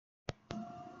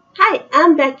Hi,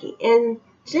 I'm Becky, and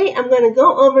today I'm going to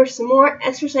go over some more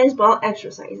exercise ball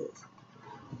exercises.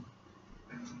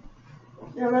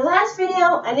 Now, in my last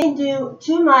video, I didn't do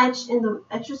too much in the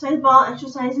exercise ball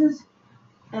exercises,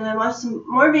 and I watched some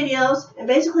more videos, and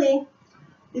basically,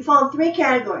 they fall in three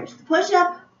categories: the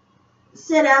push-up, the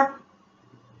sit-up,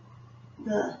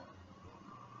 the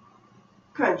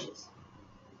crunches.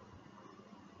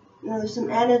 Now, there's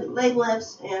some added leg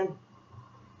lifts and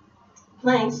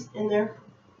planks in their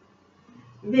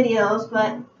videos,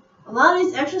 but a lot of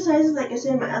these exercises, like I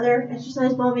said in my other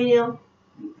exercise ball video,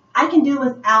 I can do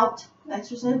without the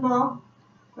exercise ball.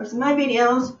 Of course, in my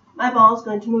videos, my ball is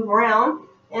going to move around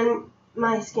and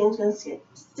my skin is going to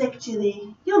stick to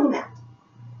the yoga mat.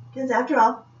 Because after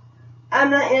all, I'm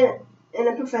not in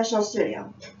a professional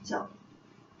studio. So,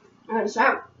 I'm going to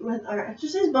start with our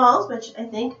exercise balls, which I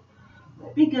think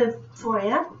might be good for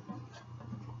you.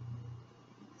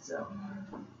 So,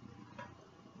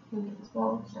 get this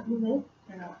ball, stop moving.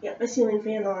 Get my ceiling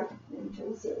fan on. Let me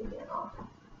turn the ceiling fan off.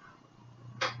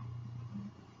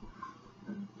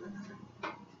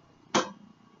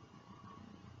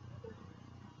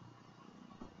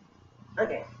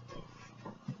 Okay.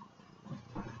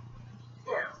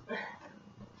 Now,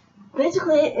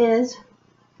 basically it is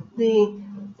the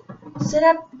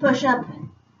sit-up, push-up,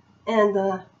 and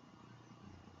the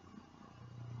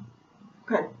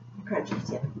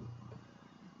crunches, yeah.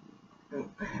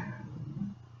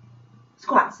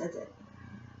 Squats, that's it.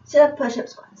 Sit-up, push-up,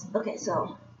 squats. Okay,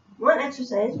 so one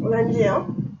exercise we're going to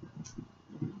do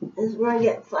is we're going to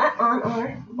get flat on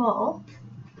our ball.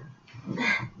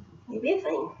 Maybe if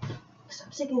I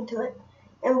stop sticking to it.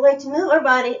 And we're going to move our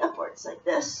body upwards like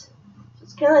this. So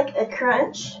it's kind of like a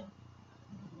crunch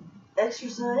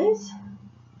exercise.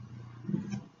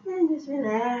 And just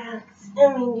relax.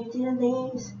 I mean, you do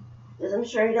these. Because I'm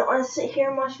sure you don't want to sit here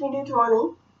and watch me do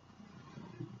 20.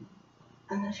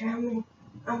 I'm not sure how many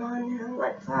I'm on now,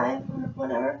 like 5 or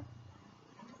whatever.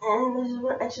 And this is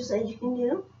one exercise you can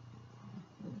do.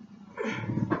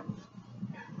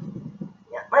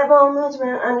 Yeah, my ball moves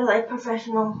around under like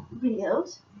professional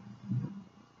videos.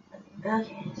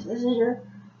 Okay, so this is your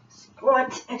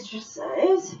squat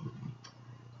exercise.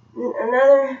 And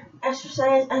another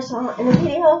exercise I saw in a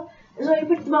video is where you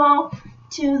put the ball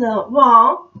to the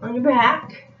wall on your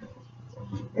back,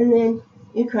 and then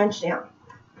you crunch down,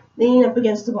 leaning up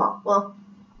against the wall. Well,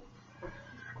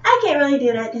 I can't really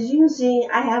do that because you can see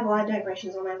I have a lot of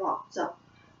digressions on my ball. So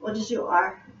we'll just do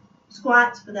our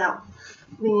squats without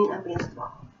leaning up against the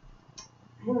wall.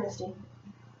 I'm resting.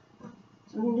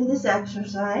 So we're going to do this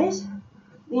exercise,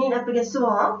 leaning up against the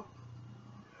wall.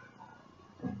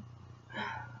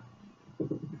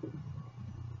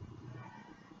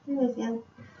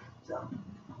 So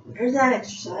there's that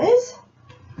exercise.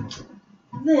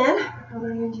 Then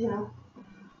we're going to do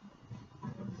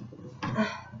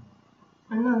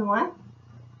another one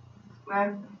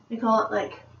where we call it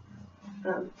like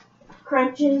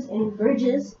crunches and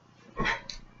bridges,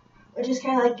 which is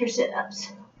kind of like your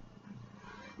sit-ups.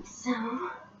 So,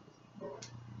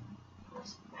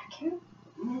 back here.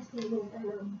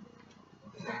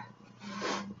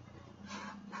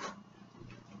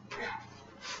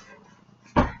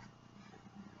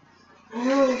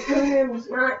 This program does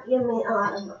not give me a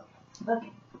lot of room.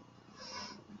 Okay.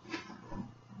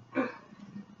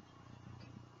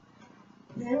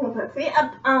 Then we'll put feet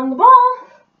up on the ball.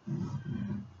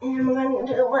 And we're going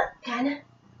to do what kind of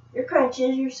your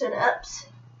crunches, your sit-ups,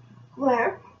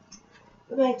 where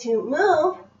we're going to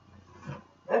move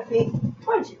our feet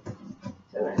towards you.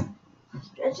 So we're going to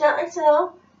stretch out like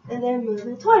so, and then move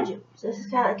it towards you. So this is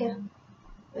kind of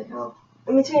like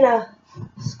in between a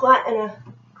squat and a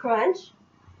crunch.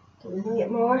 So this will get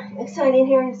more exciting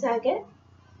here in a second.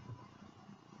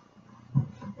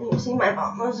 And you see my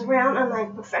ball moves around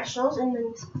unlike professionals in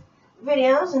these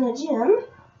videos in a gym.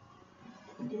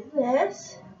 Do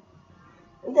this.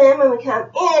 And then when we come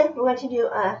in, we're going to do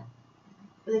a,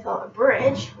 what they call a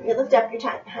bridge, where you lift up your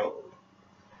hind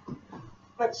knee,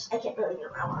 which I can't really do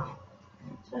real well,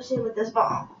 especially with this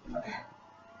ball.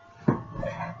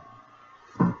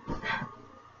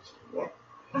 Yeah.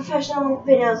 Professional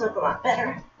videos look a lot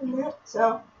better than that,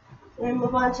 so we're going to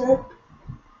move on to it.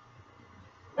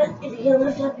 But if you can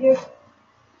lift up your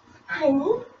hind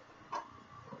knee,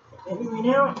 maybe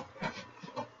lay down.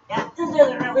 Yeah, this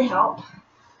doesn't really help.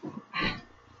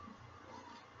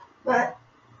 But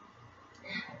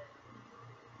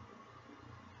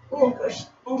you're going to push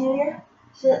into your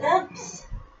sit-ups,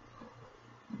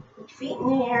 with your feet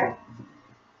in the air,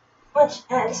 which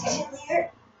adds to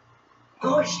your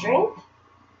core strength,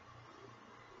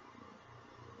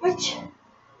 which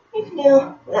you can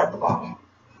do without the ball.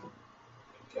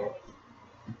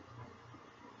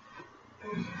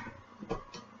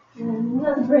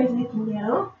 another break we can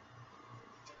do,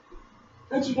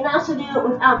 which you can also do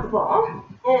without the ball,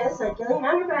 is like you lean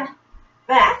on your back.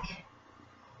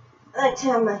 I like to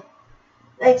have my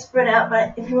legs spread out,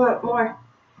 but if you want more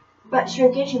butt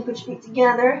shrinkage, you can put your feet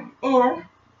together and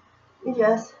you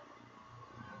just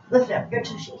lift up your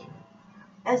tushy,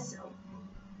 as so.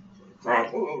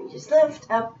 Flat, and then you just lift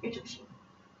up your tushy.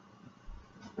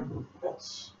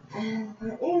 Which is a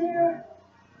lot easier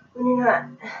when you're not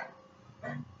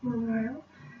moving around.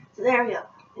 So there we go.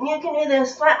 And you can do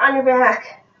this flat on your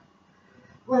back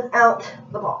without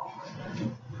the ball,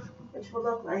 which will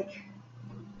look like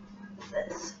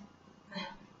this.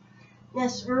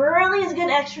 This really is a good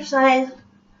exercise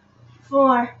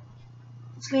for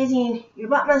squeezing your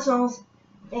butt muscles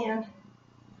and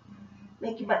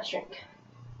make your butt shrink.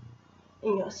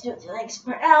 And you'll do it with your legs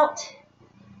spread out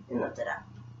and lift it up.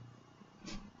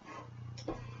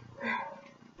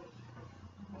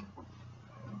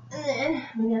 And then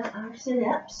we got our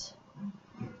sit-ups.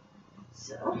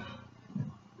 So,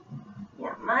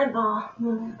 yeah, my ball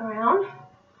moving around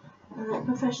on the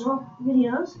professional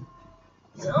videos.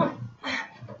 So,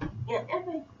 yeah,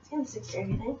 it's gonna stick to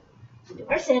everything. So do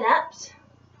our sit-ups,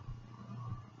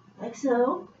 like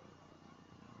so.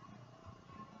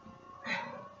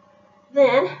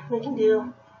 Then we can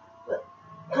do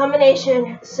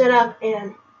combination sit-up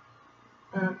and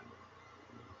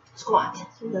squat.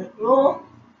 So you like roll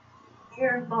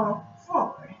your ball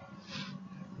forward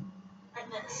like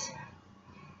this.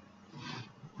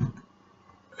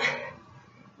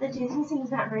 But you can see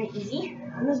it's not very easy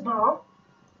on this ball.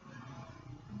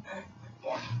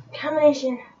 Yeah,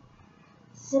 combination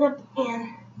sit-up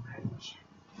and crunch.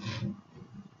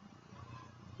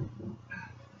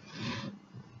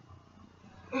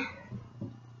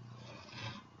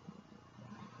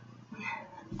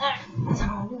 Alright, so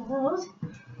I'll do those.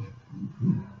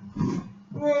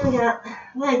 And then we got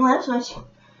leg lifts, which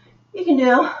you can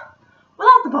do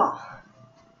without the ball.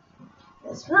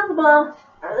 Yes, without the ball,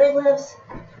 our leg lifts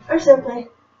are simply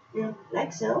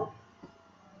like so.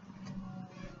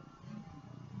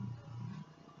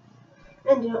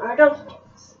 And do our donkey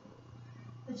kicks,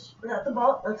 which without the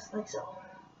ball looks like so.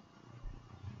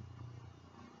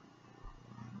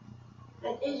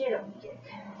 That is your donkey kick.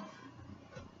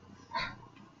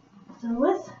 So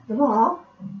with the ball,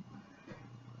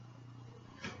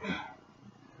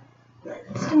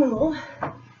 let's move.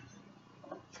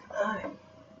 Alright.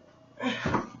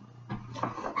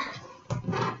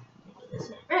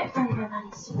 Right on my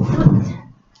body's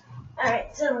doing.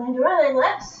 Alright, so we're going to do our leg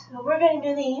lifts. So we're going to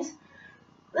do these.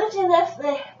 Lift and lift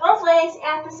both legs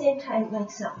at the same time,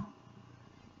 like so.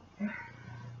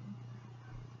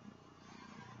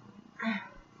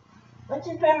 Which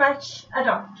is pretty much a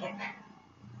donkey kick.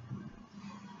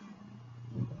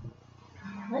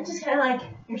 Which is kind of like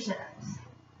your sit-ups.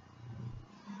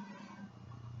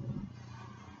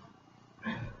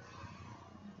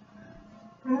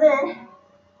 And then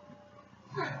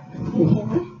you can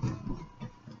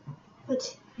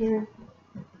put your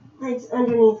legs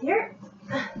underneath here,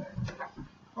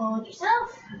 hold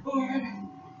yourself, and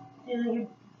do your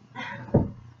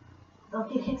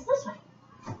donkey kicks this way.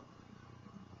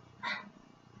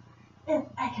 If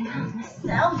I can hold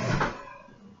myself.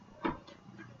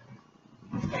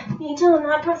 You can tell I'm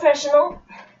not professional.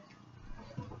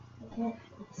 Okay,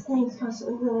 this thing's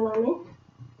constantly moving on me.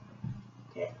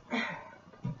 Okay.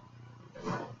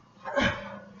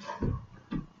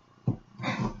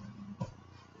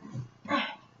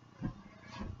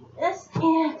 This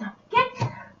and donkey kick.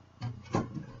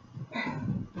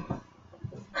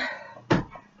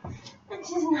 Which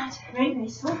is not very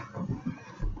graceful.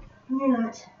 You're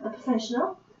not a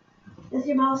professional. With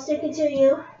your ball sticking to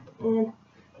you, and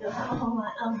you'll have a whole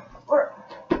lot of work.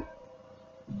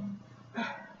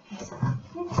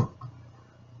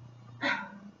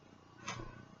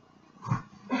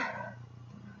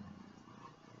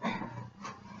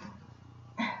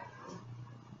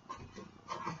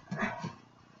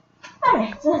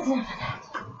 Alright, so that's enough of that.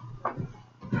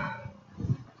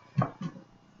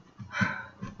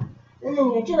 And then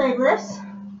you get your leg lifts,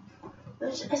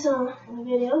 which I saw in the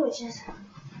video, which is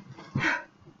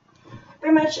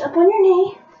pretty much up on your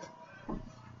knee,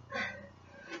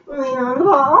 lean on the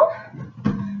ball,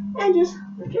 and just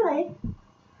lift your leg,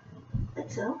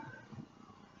 like so.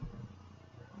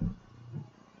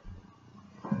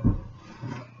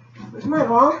 Where's my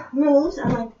ball? Moves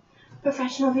on like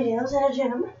professional videos at a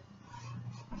gym.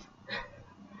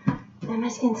 And my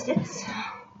skin sticks.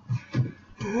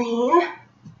 Lean.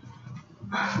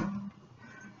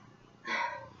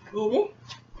 Maybe.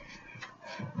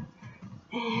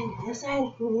 And this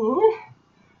side, lean.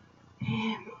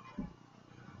 And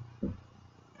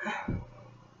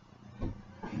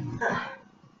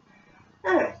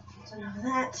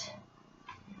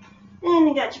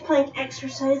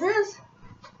exercises,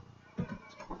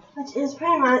 which is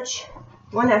pretty much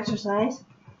one exercise.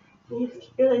 You lift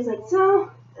your legs like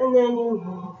so, and then you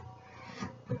move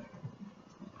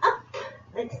up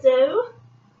like so.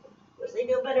 Of course, they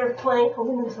do a better plank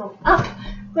holding themselves up.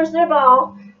 Of course, their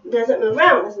ball doesn't move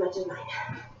around as much as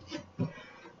mine.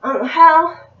 I don't know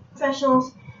how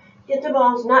professionals get their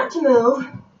balls not to move.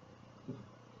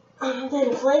 I don't know if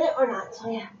they deflate it or not. So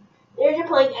yeah, there's your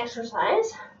plank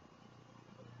exercise.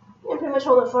 You can pretty much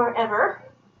hold it forever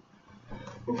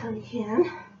until you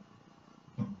can.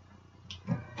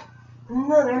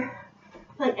 Another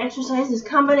plank exercise is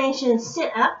combination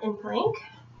sit up and plank.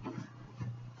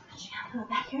 Put it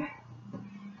back here.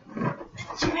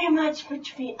 So pretty much put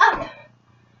your feet up,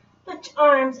 put your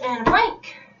arms in a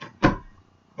plank,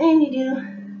 and you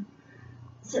do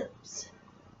sit-ups.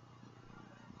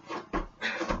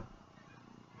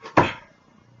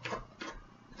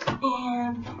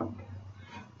 And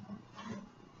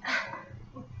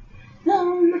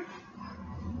thumb.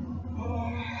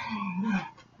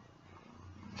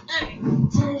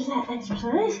 And so there's that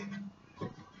exercise.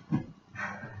 And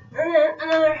then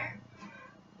another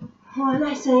one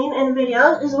I've seen in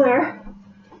videos is where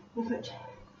you put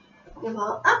your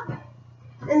ball up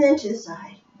and then to the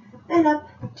side, and up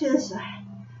to the side.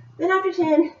 Then after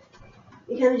 10,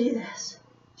 you kind of do this,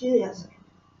 to the other side.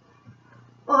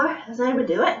 Or, as I would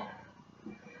do it,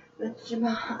 put your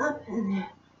ball up and then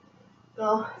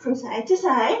go from side to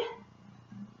side,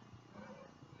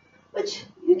 which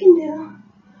you can do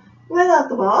without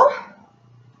the ball.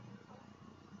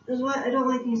 This is why I don't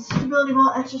like these stability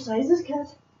ball exercises,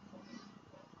 because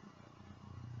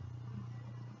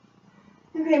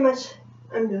pretty much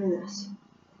I'm doing this.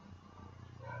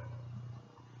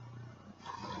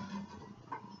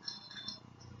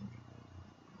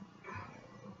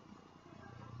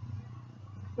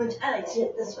 Which I like to do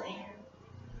it this way.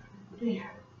 Do your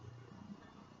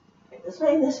this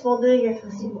way, this will do your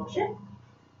twisting motion.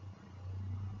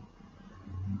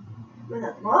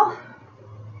 Without the ball.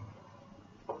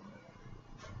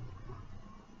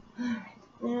 Alright,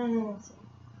 and let's see.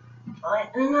 Alright,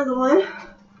 and another one,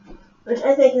 which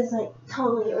I think is like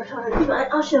totally retarded,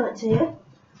 but I'll show it to you.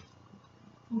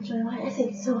 I'll show you why I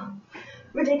think it's so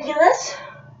ridiculous.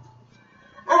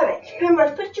 Alright, pretty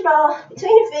much put your ball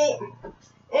between your feet,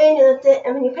 and you lift it,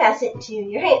 and when you pass it to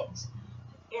your hands,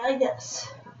 you're like this.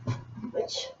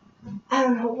 Which, I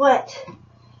don't know what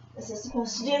this is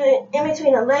supposed to do in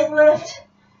between a leg lift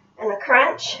and a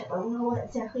crunch. I don't know what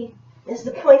exactly is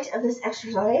the point of this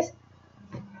exercise.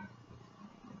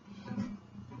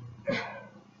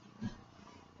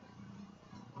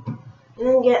 And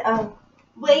then get a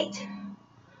weight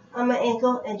on my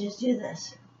ankle and just do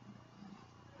this.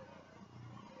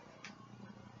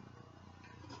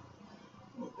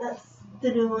 That's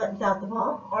to do it without the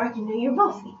ball, or I can do your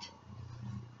both feet.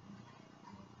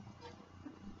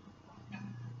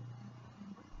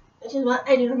 Which is what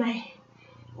I do in my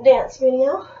dance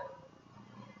video.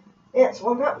 Dance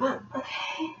warm up, but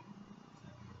okay.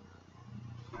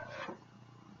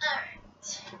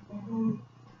 Alright.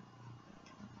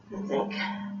 I think.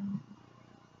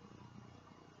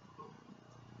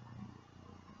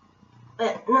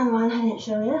 But another one I didn't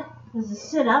show you was a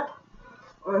sit up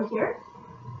on here.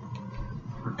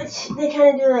 Which they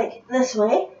kind of do like this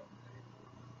way.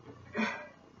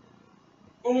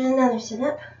 There's another sit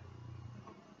up.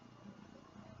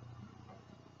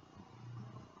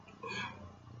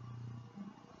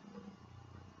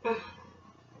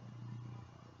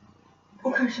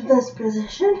 Of course, from this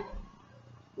position,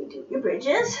 you do your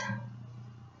bridges,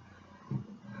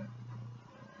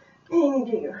 and you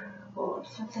do your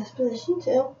pull-ups from this position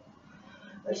too,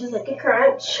 which is like a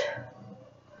crunch,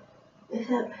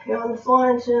 except you're on the floor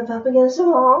instead of up against the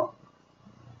wall.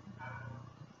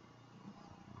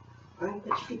 Or you put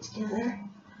your feet together.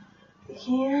 You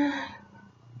can.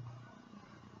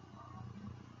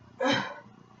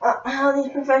 How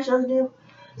these professionals do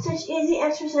such easy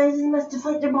exercises must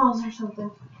deflate their balls or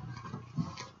something.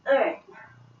 Alright.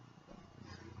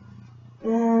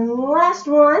 And the last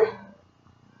one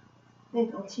I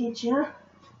think I'll teach you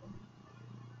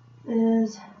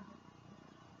is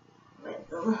with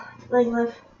the leg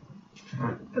lift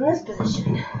from this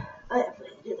position. I have to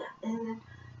do that. And then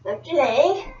lift your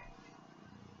leg.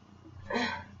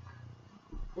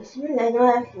 This is your leg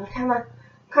lift. It's kind of a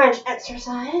crunch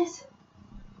exercise.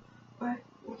 Or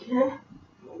you can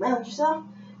balance yourself,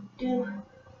 do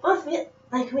both feet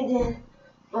like we did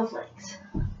both legs.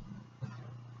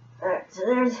 Alright, so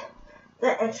there's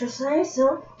that exercise.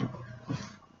 So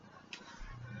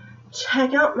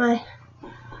check out my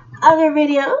other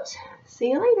videos.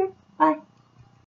 See you later. Bye.